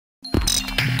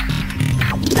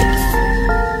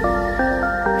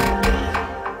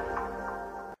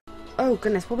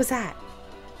goodness, what was that?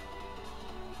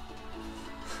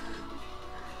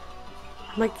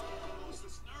 I'm like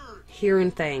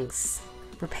hearing things.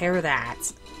 Repair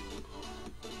that.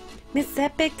 Miss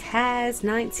Epic has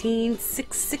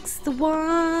 1966 the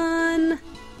one.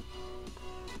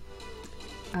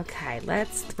 Okay,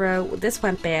 let's throw... This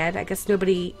went bad. I guess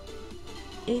nobody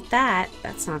ate that.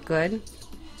 That's not good.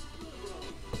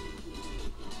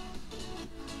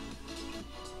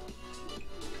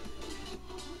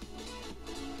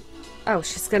 Oh,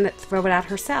 she's gonna throw it out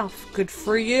herself. Good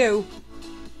for you.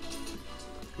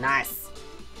 Nice.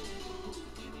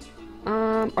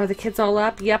 Are the kids all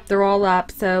up? Yep, they're all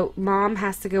up. So Mom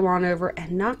has to go on over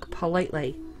and knock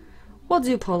politely. We'll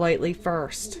do politely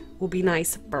first. We'll be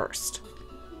nice first.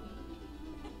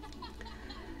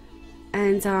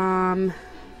 And, let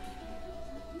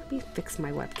me fix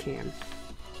my webcam.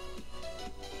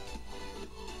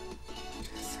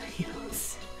 So you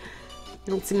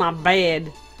don't see my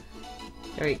bed.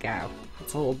 There you go.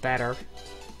 That's a little better.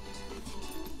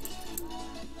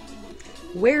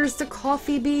 Where's the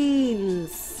coffee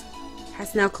beans?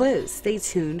 Has now closed. Stay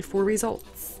tuned for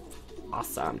results.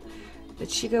 Awesome. Did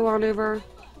she go on over?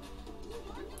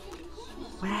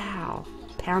 Wow.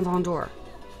 Pound on door.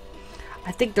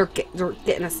 I think they're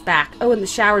getting us back. Oh, and the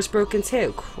shower's broken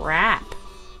too. Crap.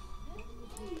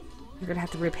 You're gonna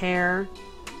have to repair.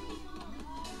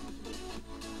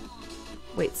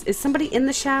 Wait, is somebody in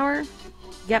the shower?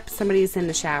 Yep, somebody's in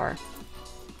the shower.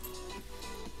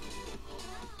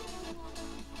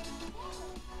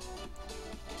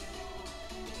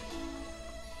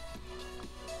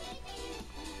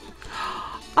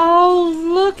 Oh,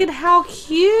 look at how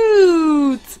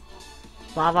cute!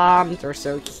 Love them. They're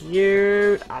so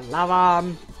cute. I love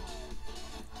them.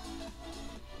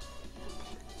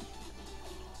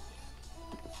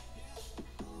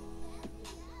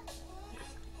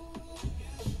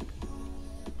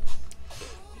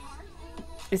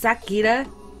 Is that Gita?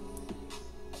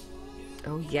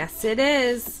 Oh, yes, it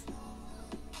is.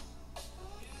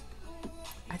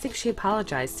 I think she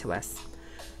apologized to us.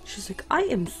 She's like, I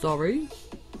am sorry.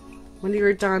 When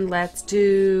you're done, let's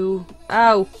do...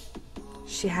 Oh,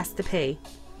 she has to pee.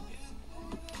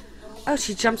 Oh,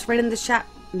 she jumps right in the shower.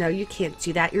 No, you can't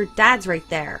do that. Your dad's right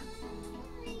there.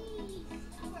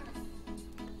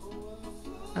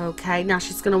 Okay, now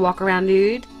she's going to walk around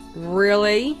nude.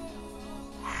 Really?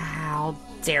 How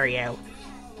dare you?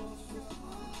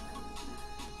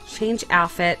 Change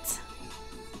outfit.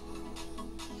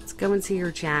 Let's go into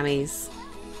your jammies.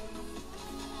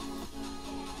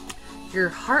 Your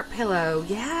heart pillow,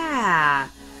 yeah.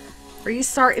 Are you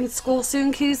starting school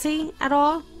soon, Koozie, at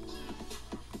all?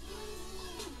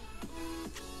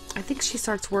 I think she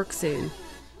starts work soon.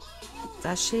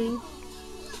 Does she?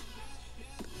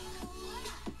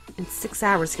 In 6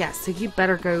 hours, yes. So you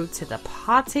better go to the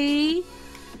potty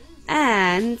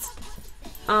and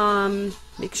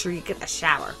make sure you get a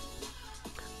shower.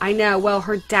 I know, well,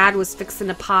 her dad was fixing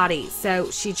a potty, so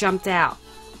she jumped out.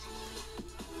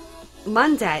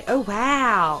 Monday. Oh,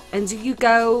 wow. And do you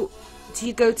go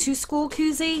to school,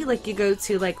 Koozie? Like, you go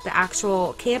to, like, the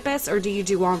actual campus, or do you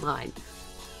do online?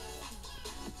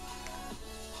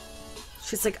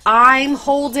 She's like, I'm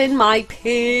holding my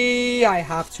pee. I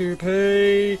have to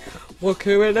pee. Look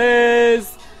who it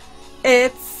is.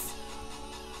 It's...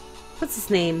 What's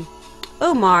his name?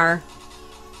 Omar.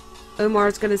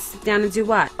 Omar's gonna sit down and do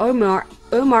what? Omar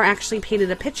actually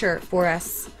painted a picture for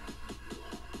us.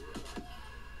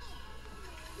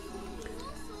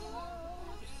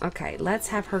 Okay, let's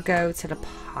have her go to the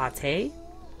potty.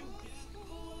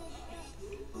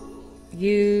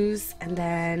 Use, and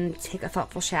then take a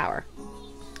thoughtful shower.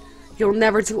 You'll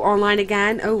never do online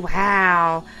again? Oh,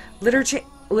 wow.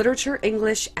 Literature,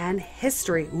 English, and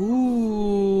history.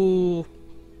 Ooh.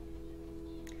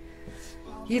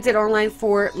 You did online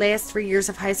for last 3 years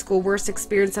of high school. Worst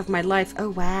experience of my life.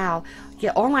 Oh, wow.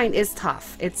 Yeah, online is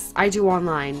tough. I do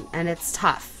online, and it's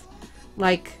tough.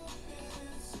 Like...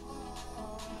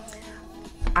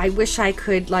 I wish I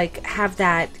could, like, have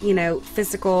that, you know,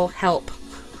 physical help.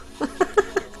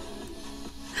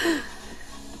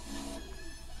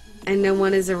 And no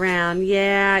one is around.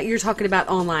 Yeah, you're talking about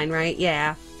online, right?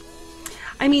 Yeah.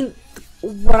 I mean,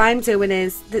 what I'm doing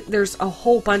is, there's a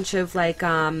whole bunch of, like,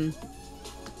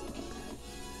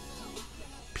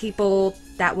 people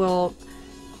that will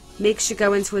make you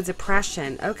go into a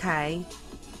depression. Okay.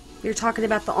 You're talking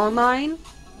about the online?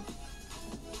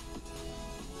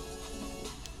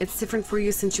 It's different for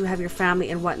you since you have your family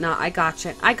and whatnot. I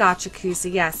gotcha. I gotcha,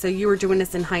 Koozie. Yeah, so you were doing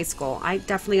this in high school. I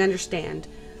definitely understand.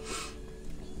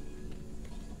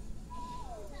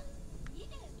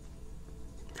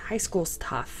 High school's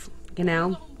tough, you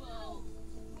know?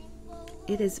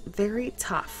 It is very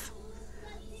tough.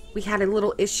 We had a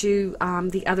little issue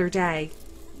the other day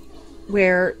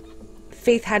where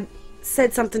Faith had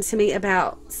said something to me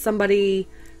about somebody,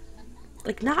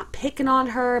 like, not picking on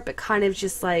her, but kind of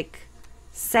just like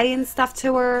saying stuff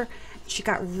to her. She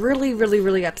got really, really,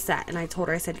 really upset. And I told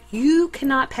her, I said, you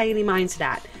cannot pay any mind to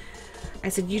that. I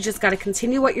said, you just got to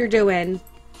continue what you're doing.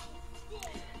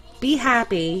 Be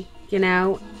happy, you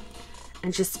know,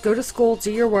 and just go to school,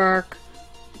 do your work.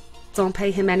 Don't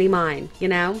pay him any mind, you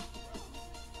know.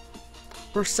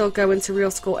 We're still going to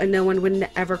real school and no one would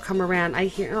ever come around. I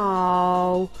hear,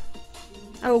 oh,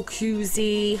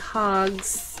 Cusie,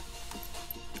 hugs.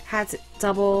 Had to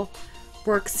double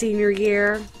work senior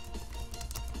year.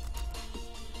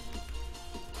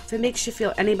 If it makes you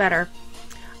feel any better.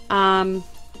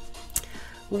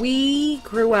 We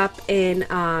grew up in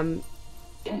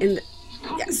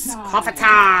yes, coffee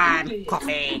time.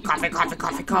 Coffee.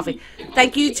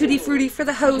 Thank you, Tutti Frutti, for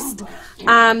the host.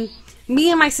 Me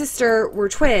and my sister were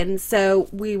twins, so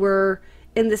we were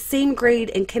in the same grade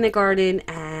in kindergarten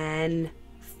and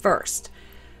first.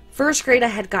 First grade, I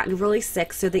had gotten really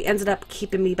sick, so they ended up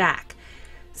keeping me back.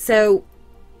 So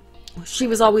she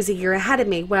was always a year ahead of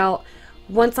me. Well,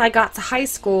 once I got to high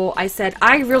school, I said,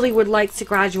 I really would like to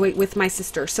graduate with my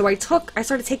sister. So I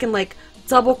started taking like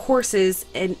double courses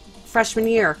in freshman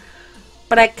year.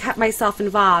 But I kept myself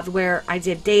involved where I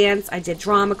did dance, I did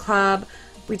drama club,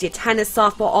 we did tennis,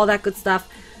 softball, all that good stuff.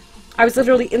 I was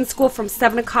literally in school from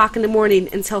 7 o'clock in the morning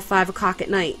until 5 o'clock at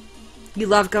night. You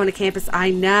love going to campus,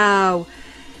 I know.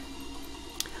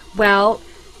 Well,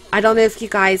 I don't know if you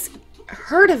guys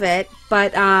heard of it,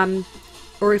 but,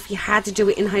 or if you had to do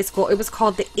it in high school, it was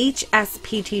called the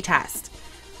HSPT test,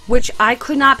 which I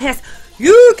could not pass.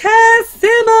 You can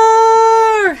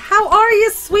simmer! How are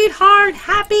you, sweetheart?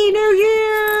 Happy New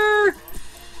Year!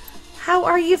 How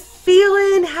are you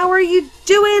feeling? How are you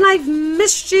doing? I've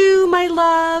missed you, my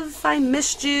love. I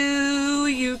missed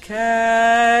you, UK.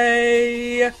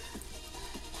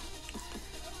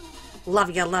 Love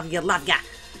ya, love ya, love ya.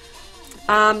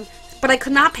 But I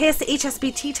could not pass the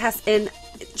HSBT test in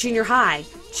junior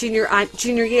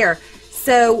year.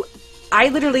 So I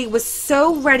literally was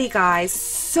so ready, guys,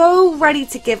 so ready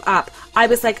to give up. I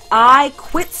was like, I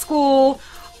quit school.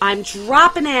 I'm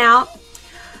dropping out.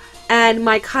 And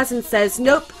my cousin says,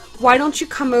 nope, why don't you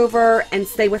come over and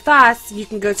stay with us? You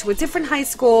can go to a different high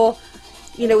school.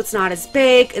 You know, it's not as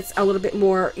big. It's a little bit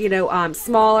more, you know,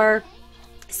 smaller.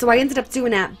 So I ended up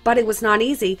doing that, but it was not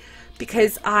easy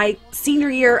because senior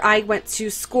year, I went to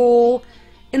school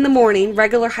in the morning,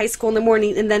 regular high school in the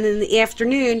morning, and then in the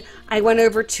afternoon, I went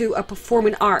over to a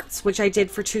performing arts, which I did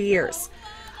for 2 years.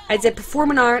 I did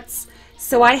performing arts,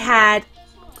 so I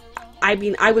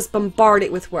was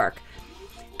bombarded with work.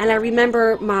 And I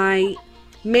remember my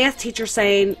math teacher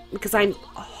saying, because I'm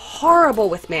horrible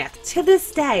with math, to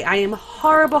this day, I am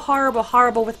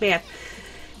horrible with math.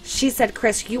 She said,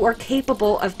 Chris, you are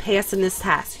capable of passing this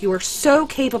test. You are so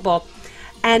capable.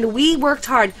 And we worked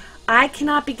hard. I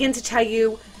cannot begin to tell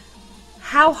you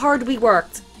how hard we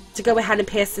worked to go ahead and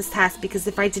pass this test, because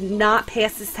if I did not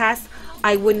pass this test,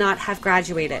 I would not have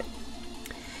graduated.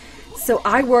 So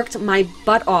I worked my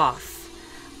butt off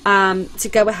to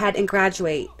go ahead and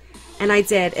graduate. And I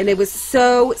did. And it was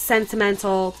so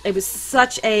sentimental. It was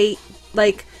such a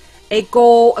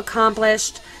goal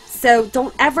accomplished. So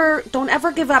don't ever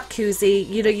give up, Kuzi.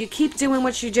 You know, you keep doing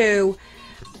what you do.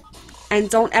 And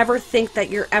don't ever think that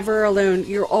you're ever alone.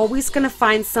 You're always going to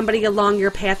find somebody along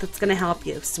your path that's going to help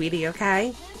you, sweetie,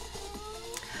 okay?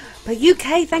 But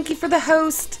UK, thank you for the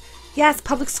host. Yes,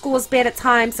 public school is bad at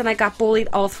times, and I got bullied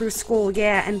all through school.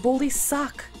 Yeah, and bullies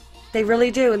suck. They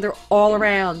really do, and they're all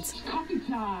around.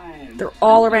 They're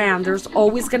all around. There's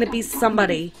always going to be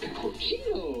somebody.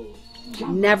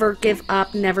 Never give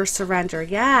up, never surrender.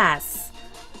 Yes.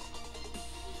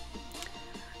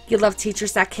 You love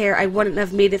teachers that care. I wouldn't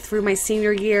have made it through my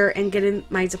senior year and getting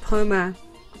my diploma.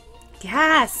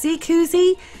 Yeah, see,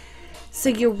 Kuzi? So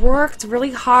you worked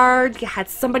really hard. You had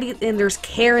somebody, and there's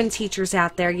caring teachers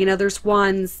out there. You know, there's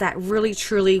ones that really,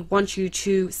 truly want you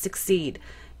to succeed,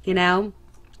 you know?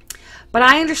 But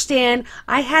I understand.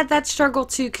 I had that struggle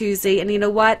too, Kuzi. And you know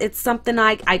what? It's something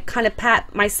I kind of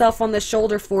pat myself on the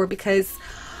shoulder for, because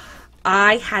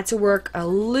I had to work a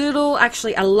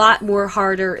lot more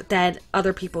harder than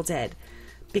other people did,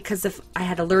 because if I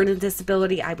had a learning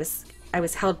disability, I was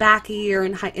held back a year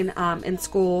in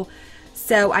school.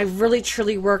 So I really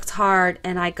truly worked hard,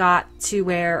 and I got to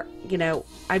where, you know,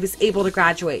 I was able to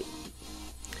graduate.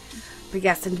 But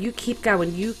yes, and you keep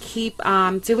going. You keep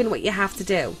doing what you have to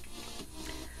do.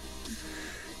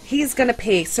 He's gonna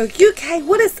pay. So UK,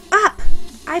 what is up?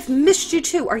 I've missed you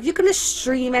too. Are you going to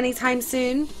stream anytime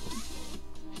soon?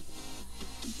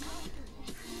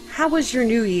 How was your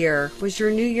new year? Was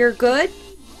your new year good?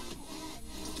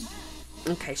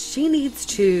 Okay, she needs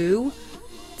to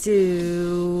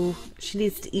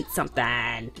eat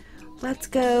something. Let's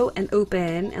go and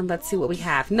open and let's see what we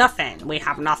have. Nothing. We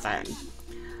have nothing.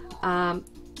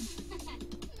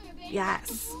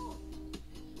 Yes.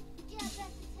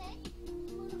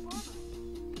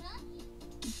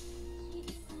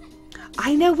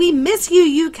 I know we miss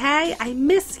you, UK. I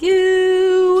miss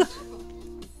you.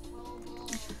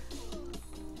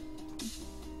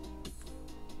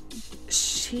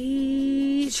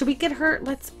 Should we get her?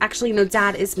 Let's actually, no,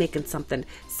 Dad is making something.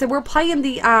 So we're playing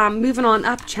the Moving On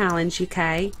Up challenge,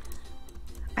 UK.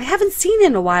 I haven't seen you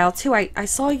in a while too. I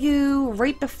saw you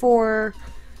right before,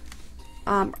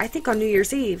 I think on New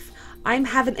Year's Eve. I'm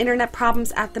having internet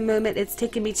problems at the moment. It's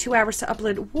taking me 2 hours to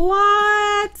upload.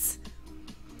 What?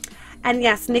 And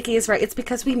yes, Nikki is right. It's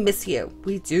because we miss you.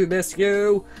 We do miss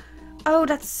you. Oh,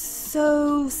 that's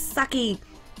so sucky.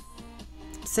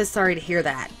 So sorry to hear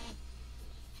that.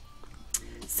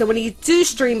 So when you do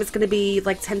stream, it's going to be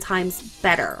like 10 times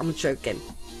better. I'm joking.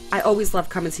 I always love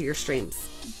coming to your streams.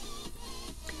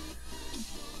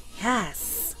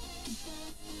 Yes.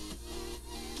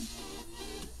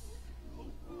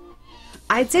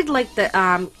 I did like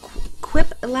the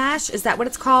Quip Lash. Is that what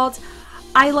it's called?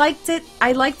 I liked it.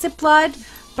 I liked it, Blood.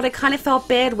 But I kind of felt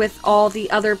bad with all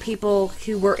the other people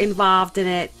who were involved in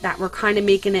it that were kind of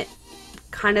making it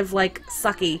kind of like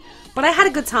sucky. But I had a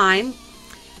good time.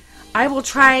 I will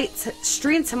try to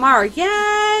stream tomorrow.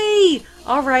 Yay!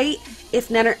 All right.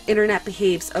 If internet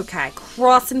behaves. Okay.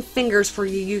 Crossing fingers for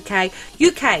you, UK.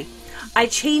 UK. I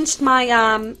changed my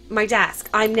my desk.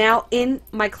 I'm now in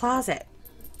my closet.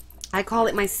 I call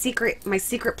it my secret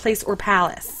place or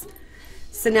palace.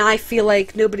 So now I feel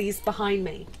like nobody's behind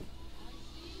me.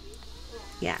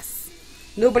 Yes.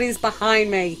 Nobody's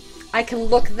behind me. I can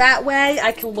look that way.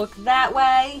 I can look that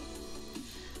way.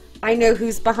 I know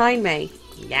who's behind me.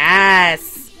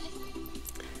 Yes.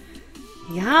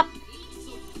 Yup.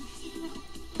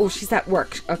 Oh, she's at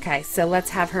work. Okay, so let's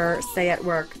have her stay at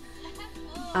work.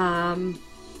 I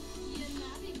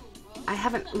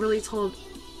haven't really told...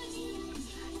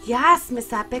 Yes,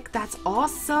 Miss Epic. That's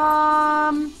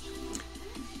awesome.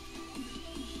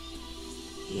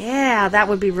 Yeah, that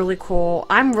would be really cool.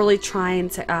 I'm really trying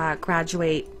to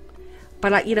graduate.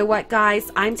 But you know what, guys?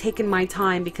 I'm taking my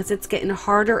time because it's getting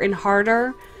harder and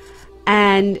harder.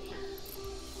 And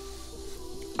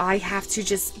I have to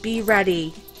just be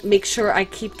ready. Make sure I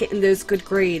keep getting those good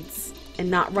grades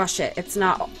and not rush it. It's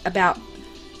not about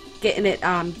getting it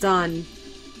done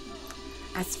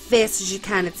as fast as you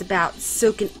can. It's about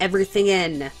soaking everything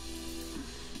in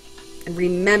and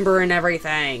remembering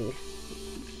everything.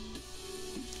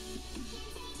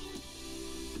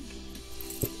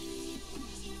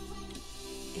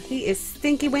 He is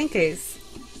stinky winkies.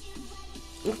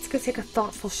 Let's go take a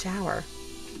thoughtful shower.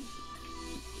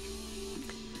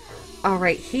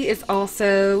 Alright, he's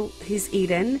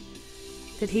eating.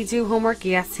 Did he do homework?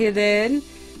 Yes, he did.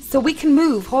 So we can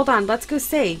move. Hold on, let's go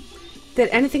see. Did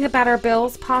anything about our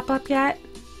bills pop up yet?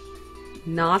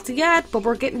 Not yet, but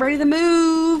we're getting ready to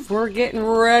move. We're getting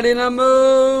ready to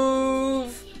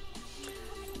move.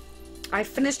 I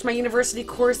finished my university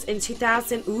course in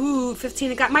 2015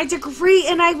 and got my degree,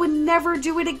 and I would never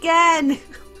do it again.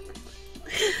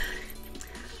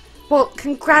 Well,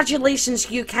 congratulations,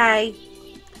 UK.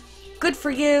 Good for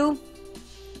you.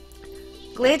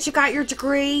 Glad you got your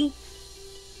degree.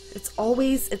 It's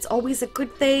always a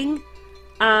good thing.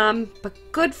 But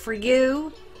good for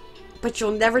you. But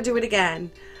you'll never do it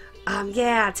again.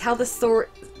 Yeah, tell the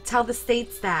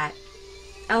states that.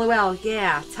 LOL,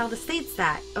 yeah, tell the states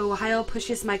that. Ohio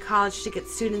pushes my college to get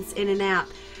students in and out.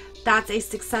 That's a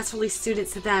successfully student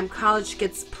to them. College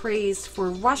gets praised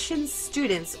for Russian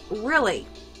students. Really?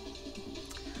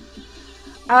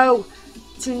 Oh,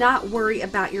 do not worry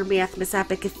about your math, Miss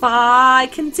Epic. If I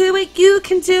can do it, you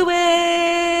can do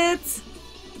it.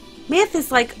 Math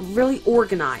is like really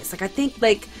organized. Like I think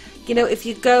like, you know, if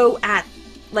you go at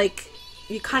like,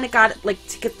 you kind of got like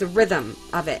to get the rhythm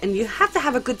of it, and you have to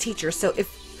have a good teacher. So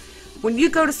when you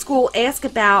go to school, ask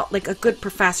about like a good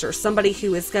professor, somebody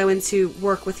who is going to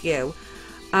work with you.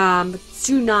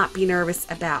 Do not be nervous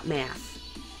about math.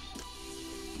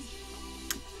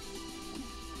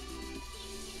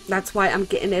 That's why I'm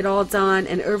getting it all done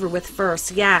and over with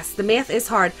first. Yes, the math is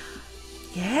hard.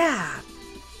 Yeah.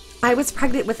 I was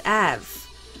pregnant with Ev.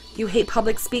 You hate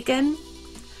public speaking?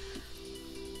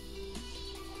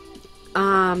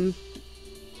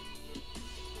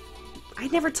 I I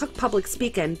never took public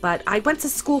speaking, but I went to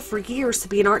school for years to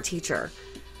be an art teacher.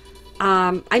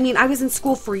 I mean, I was in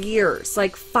school for years,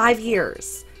 like 5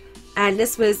 years. And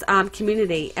this was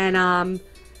community. And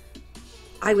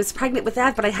I was pregnant with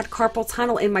that, but I had carpal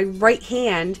tunnel in my right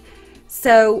hand.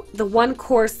 So the one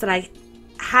course that I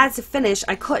had to finish,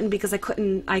 I couldn't because I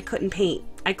couldn't paint.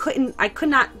 I could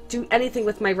not do anything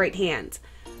with my right hand.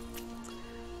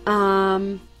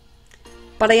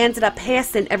 But I ended up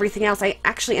passing everything else. I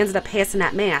actually ended up passing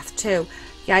that math too.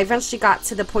 Yeah, I eventually got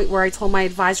to the point where I told my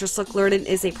advisors, look, learning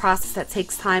is a process that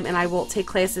takes time, and I will take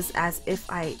classes as if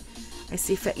I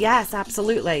see fit. Yes,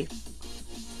 absolutely.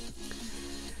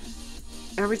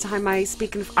 Every time I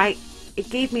speak it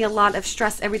gave me a lot of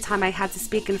stress every time I had to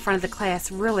speak in front of the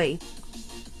class, really.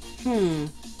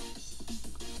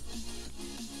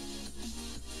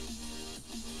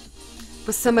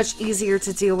 Was so much easier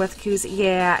to deal with, cause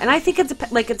yeah, and I think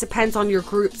it depends on your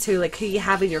group too, like who you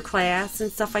have in your class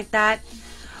and stuff like that.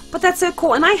 But that's so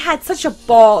cool, and I had such a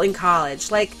ball in college.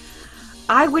 Like,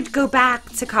 I would go back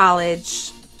to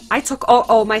college. I took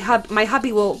my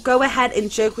hubby will go ahead and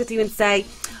joke with you and say,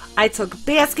 I took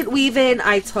basket weaving,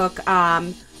 I took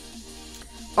art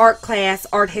class,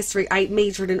 art history. I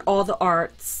majored in all the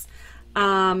arts.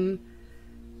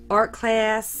 Art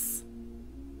class.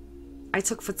 I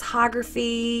took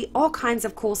photography, all kinds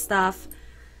of cool stuff.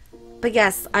 But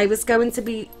yes, I was going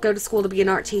to go to school to be an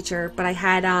art teacher, but I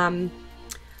had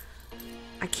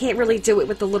I can't really do it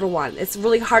with the little one. It's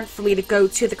really hard for me to go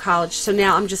to the college, so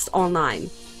now I'm just online.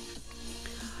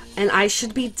 And I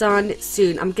should be done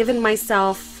soon. I'm giving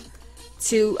myself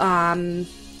to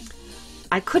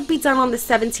I could be done on the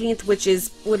 17th, which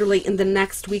is literally in the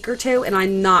next week or two, and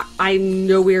I'm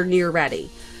nowhere near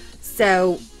ready.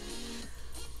 So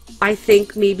I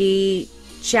think maybe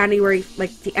January,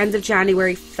 like the end of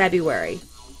January, February.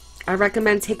 I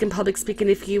recommend taking public speaking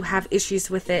if you have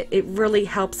issues with it. It really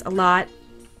helps a lot.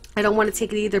 I don't want to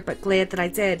take it either, but glad that I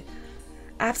did.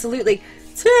 Absolutely.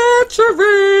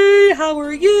 Teachery, how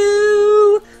are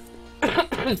you?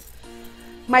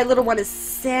 My little one is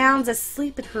sound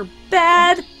asleep in her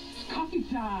bed.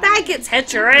 Thank you,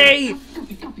 Teachery.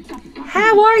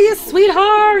 How are you,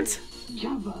 sweetheart?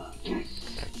 Java, yes.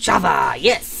 Java,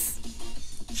 yes.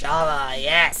 Java,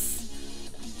 yes.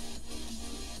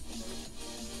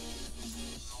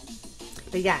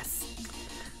 But yes.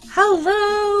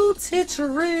 Hello,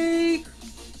 Teachery.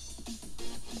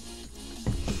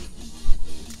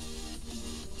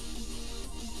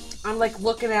 I'm like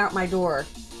looking out my door.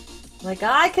 Like,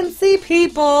 I can see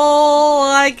people.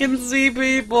 I can see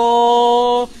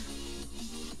people.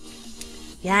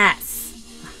 Yes.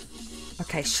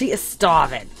 Okay, she is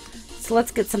starving. So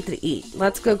let's get something to eat.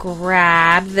 Let's go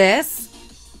grab this.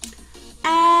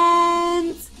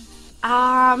 And,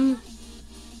 how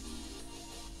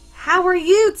are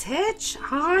you, Titch?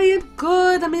 I am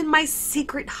good. I'm in my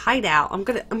secret hideout. I'm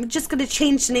just gonna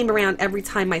change the name around every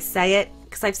time I say it,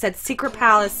 because I've said secret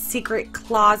palace, secret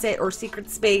closet, or secret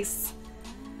space,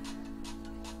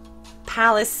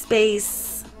 palace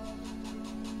space,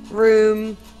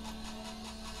 room.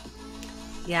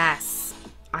 Yes,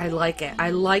 I like it. I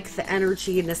like the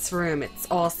energy in this room. It's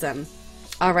awesome.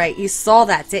 All right, you saw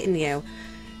that, didn't you?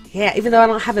 Yeah, even though I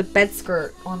don't have a bed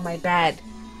skirt on my bed.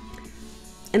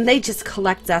 And they just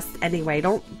collect dust anyway.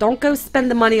 Don't go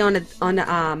spend the money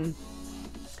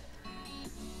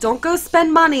don't go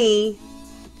spend money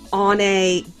on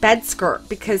a bed skirt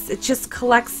because it just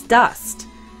collects dust.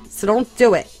 So don't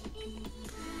do it.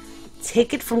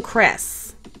 Take it from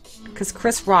Chris, because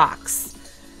Chris rocks.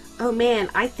 Oh man,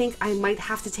 I think I might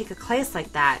have to take a class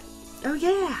like that. Oh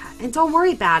yeah, and don't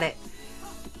worry about it.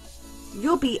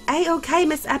 You'll be A-okay,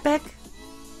 Miss Epic.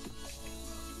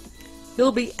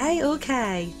 You'll be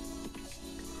A-okay.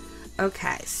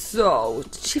 Okay, so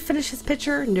did she finish his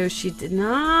picture? No, she did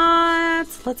not.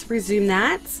 Let's resume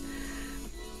that.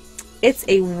 It's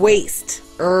a waste.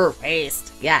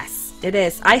 Waste. Yes, it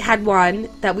is. I had one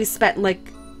that we spent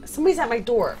like... Somebody's at my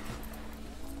door.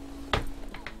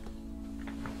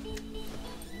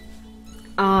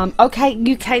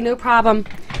 Okay, UK, no problem.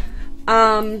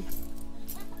 I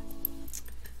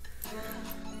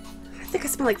think I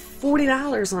spent like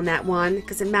 $40 on that one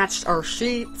because it matched our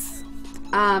sheets.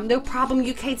 No problem,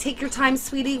 UK. Take your time,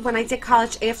 sweetie. When I did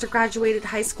college after graduated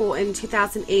high school in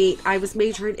 2008, I was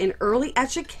majoring in early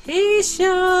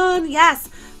education. Yes,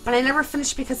 but I never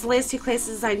finished because the last two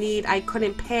classes I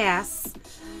couldn't pass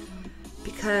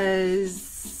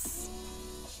because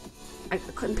I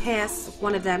couldn't pass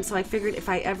one of them. So I figured if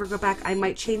I ever go back, I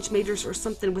might change majors or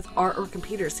something with art or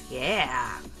computers.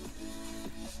 Yeah.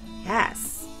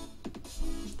 Yes.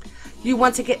 You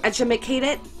want to get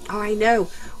educated? Oh, I know.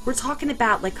 We're talking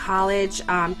about like college.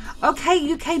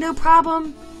 Okay, UK, no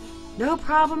problem. No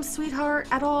problem, sweetheart,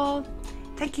 at all.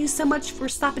 Thank you so much for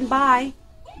stopping by.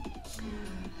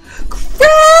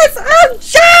 Chris! Oh,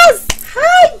 Jess!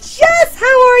 Hi, Jess! How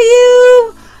are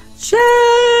you?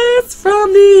 Jess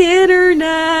from the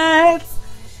internet.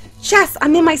 Jess,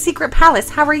 I'm in my secret palace.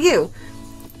 How are you?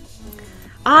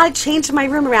 I changed my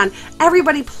room around.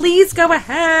 Everybody, please go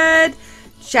ahead.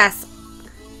 Jess,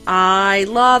 I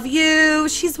love you.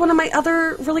 She's one of my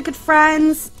other really good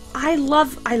friends. I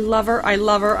love her. I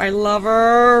love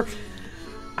her.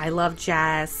 I love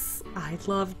Jess. I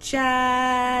love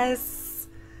Jess.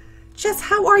 Jess,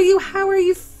 how are you? How are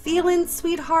you feeling,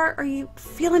 sweetheart? Are you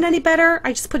feeling any better?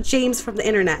 I just put James from the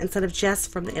internet instead of Jess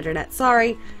from the internet.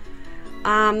 Sorry.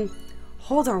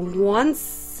 Hold on one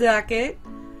second.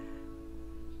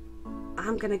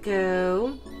 I'm gonna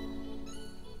go.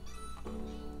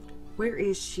 Where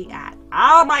is she at?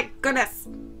 Oh my goodness.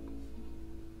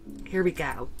 Here we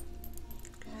go.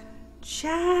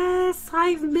 Jess,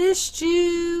 I've missed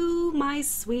you, my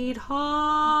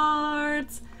sweetheart.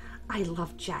 I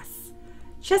love Jess.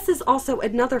 Jess is also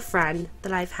another friend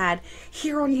that I've had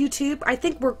here on YouTube. I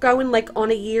think we're going like on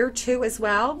a year too as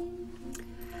well.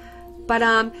 But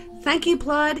thank you,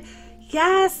 Blood.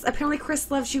 Yes, apparently Chris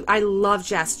loves you. I love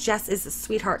Jess. Jess is a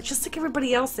sweetheart, just like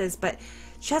everybody else is, but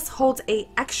Jess holds an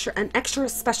extra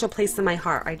special place in my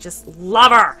heart. I just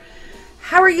love her.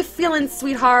 How are you feeling,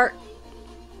 sweetheart?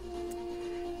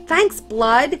 Thanks,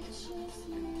 Blood.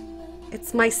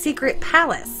 It's my secret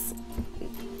palace.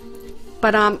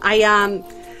 But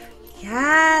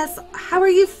yes. How are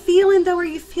you feeling though? Are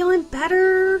you feeling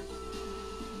better?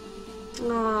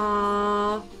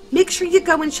 Aww. Make sure you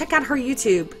go and check out her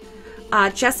YouTube.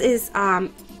 Jess is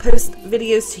post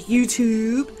videos to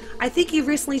YouTube. I think you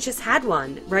recently just had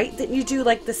one, right? Didn't you do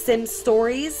like the Sim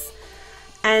stories?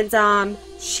 And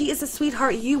she is a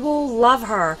sweetheart. You will love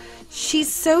her.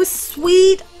 She's so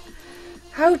sweet.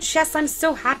 Oh, Jess, I'm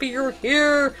so happy you're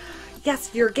here.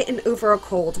 Yes, you're getting over a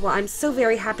cold. Well, I'm so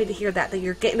very happy to hear that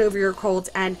you're getting over your cold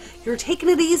and you're taking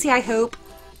it easy, I hope.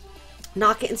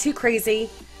 Not getting too crazy.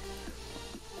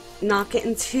 Not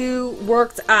getting too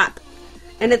worked up.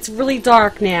 And it's really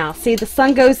dark now. See, the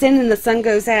sun goes in and the sun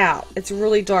goes out. It's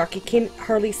really dark. You can't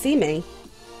hardly see me.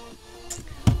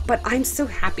 But I'm so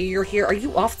happy you're here. Are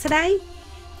you off today?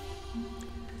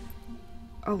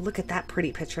 Oh, look at that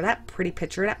pretty picture. That pretty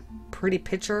picture. That pretty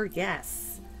picture.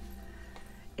 Yes.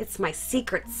 It's my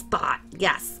secret spot.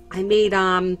 Yes. I made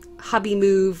hubby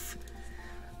move.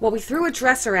 Well, we threw a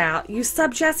dresser out. You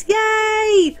sub, Jess.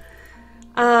 Yay!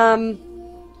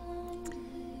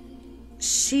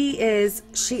 She is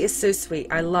so sweet.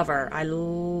 I love her. I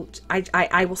will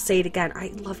say it again.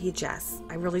 I love you, Jess.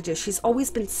 I really do. She's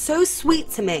always been so sweet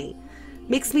to me.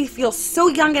 Makes me feel so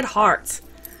young at heart.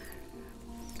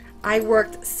 I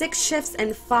worked 6 shifts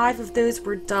and 5 of those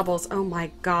were doubles. Oh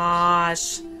my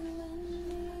gosh.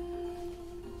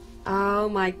 Oh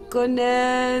my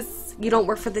goodness. You don't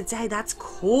work for the day. That's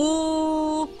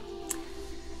cool.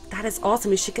 That is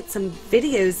awesome. You should get some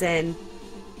videos in.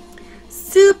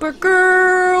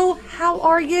 Supergirl, how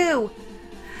are you?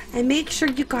 And make sure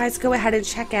you guys go ahead and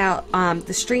check out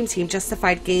the stream team,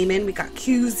 Justified Gaming. We got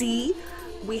QZ,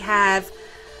 we have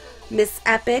Miss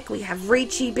Epic, we have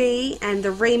Rachie B, and the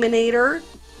Raymonator.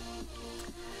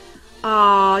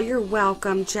 Aw, you're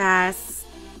welcome, Jess.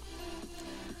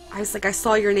 I was like, I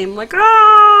saw your name, I'm like,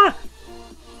 ah!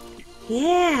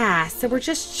 Yeah, so we're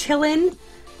just chilling.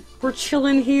 We're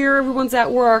chilling here, everyone's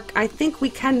at work. I think we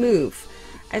can move.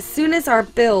 As soon as our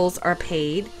bills are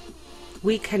paid,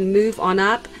 we can move on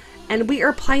up. And we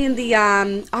are playing the,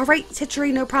 alright,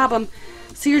 Titchery, no problem.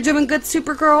 So you're doing good,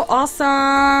 Supergirl.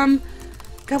 Awesome.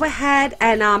 Go ahead.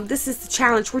 And this is the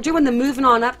challenge. We're doing the Moving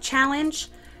On Up challenge.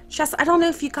 Jess, I don't know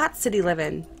if you got City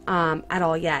Living at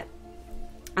all yet.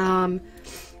 I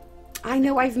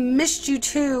know I've missed you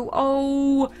too.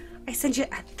 Oh, I sent you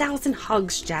 1,000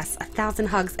 hugs, Jess. 1,000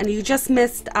 hugs. And you just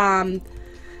missed,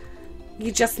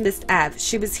 Ev.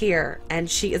 She was here, and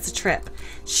she is a trip.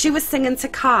 She was singing to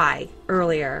Kai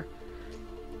earlier,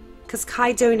 because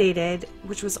Kai donated,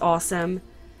 which was awesome,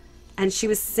 and she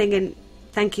was singing,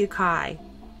 thank you, Kai.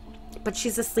 But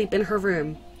she's asleep in her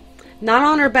room. Not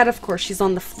on her bed, of course. She's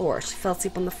on the floor. She fell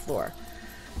asleep on the floor.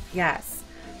 Yes.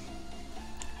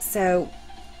 So,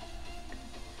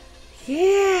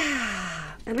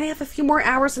 yeah. And I have a few more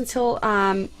hours until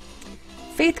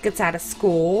Faith gets out of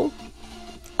school.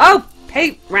 Oh!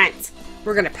 Pay rent.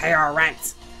 We're gonna pay our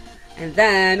rent. And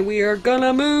then we are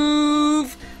gonna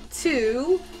move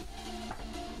to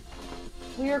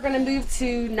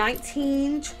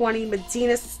 1920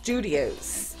 Medina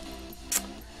Studios.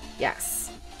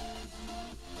 Yes.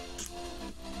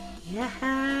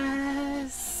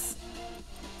 Yes.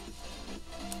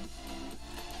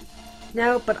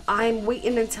 No, but I'm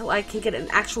waiting until I can get an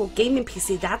actual gaming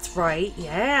PC. That's right.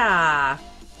 Yeah.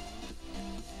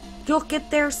 You'll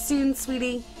get there soon,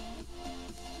 sweetie.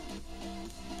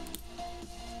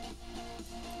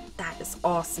 That is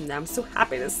awesome. I'm so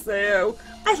happy to see you.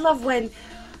 I love when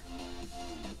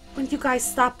you guys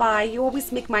stop by. You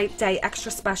always make my day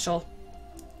extra special.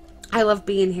 I love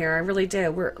being here. I really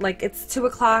do. We're like, it's 2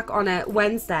 o'clock on a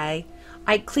Wednesday.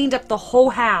 I cleaned up the whole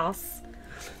house.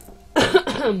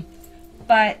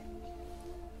 But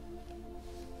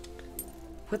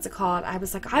what's it called? I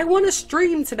was like, I want to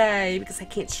stream today because I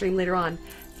can't stream later on.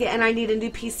 Yeah, and I need a new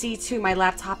PC too. My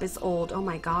laptop is old. Oh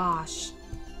my gosh.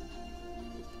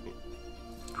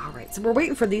 Alright, so we're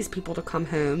waiting for these people to come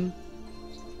home.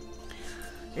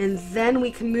 And then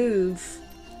we can move.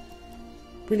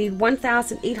 We need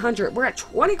 1,800. We're at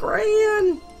 20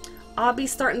 grand. I'll be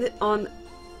starting on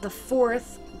the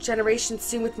 4th generation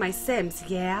soon with my Sims.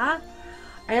 Yeah?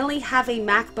 I only have a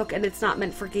MacBook and it's not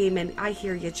meant for gaming. I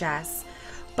hear you, Jess.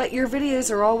 But your videos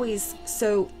are always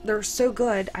they're so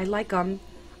good. I like them.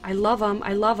 I love them.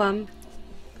 I love them.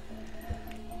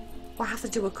 We'll have to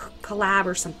do a collab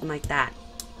or something like that.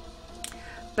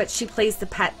 But she plays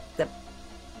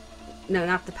no,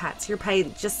 not the pets. You're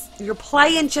playing just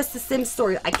the Sims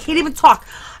story. I can't even talk.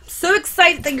 I'm so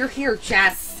excited that you're here,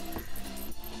 Jess.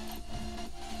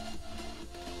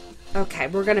 Okay,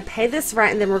 we're gonna pay this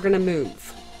rent and then we're gonna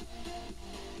move.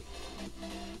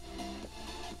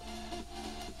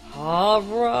 All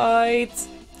right.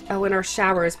 Oh, and our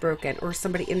shower is broken, or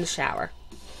somebody in the shower.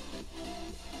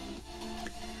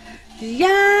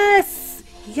 Yes,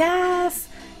 yes.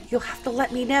 You'll have to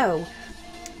let me know.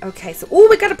 Okay, so, oh,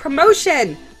 we got a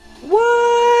promotion.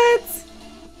 What?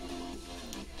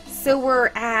 So we're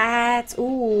at,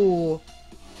 ooh.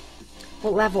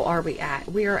 What level are we at?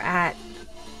 We are at,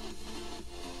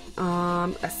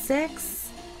 a 6.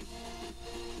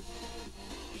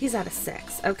 He's at a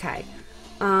 6. Okay.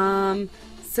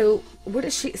 So what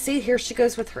does she, see here she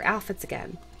goes with her outfits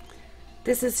again.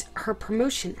 This is her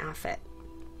promotion outfit.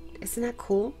 Isn't that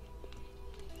cool?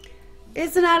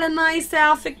 Isn't that a nice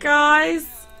outfit, guys?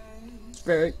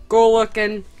 Very cool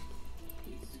looking.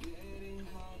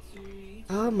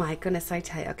 Oh my goodness, I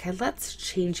tell you. Okay, let's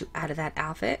change you out of that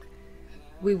outfit.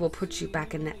 We will put you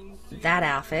back in that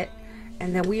outfit.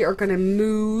 And then we are going to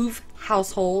move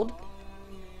household.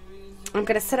 I'm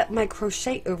going to set up my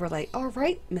crochet overlay. All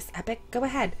right, Miss Epic, go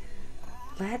ahead.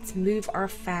 Let's move our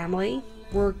family.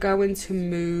 We're going to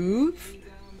move.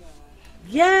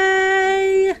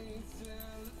 Yay!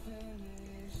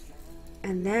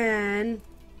 And then...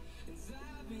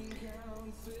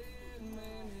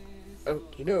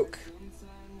 okie doke.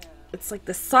 It's like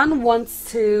the sun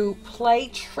wants to play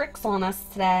tricks on us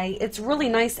today. It's really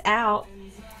nice out.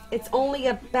 It's only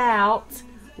about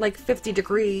like 50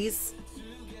 degrees.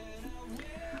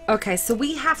 Okay, so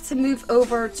we have to move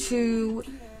over to,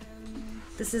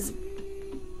 this is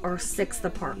our 6th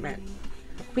apartment.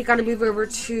 We got to move over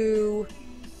to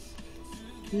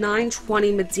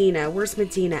 920 Medina. Where's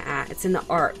Medina at? It's in the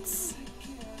arts.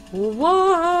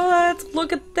 What?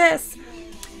 Look at this.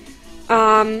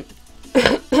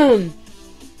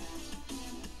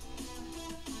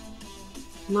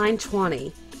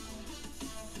 920.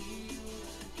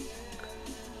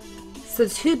 So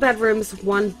 2 bedrooms,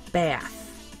 1 bath.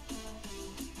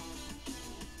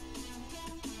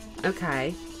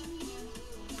 Okay.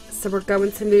 So we're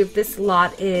going to move. This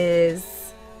lot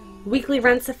is weekly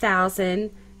rent's 1,000.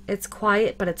 It's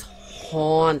quiet, but it's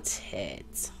haunted.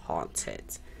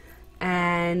 Haunted.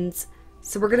 And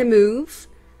so we're gonna move,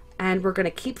 and we're gonna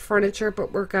keep furniture,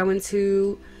 but we're going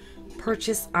to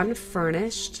purchase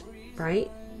unfurnished,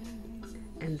 right?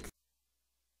 And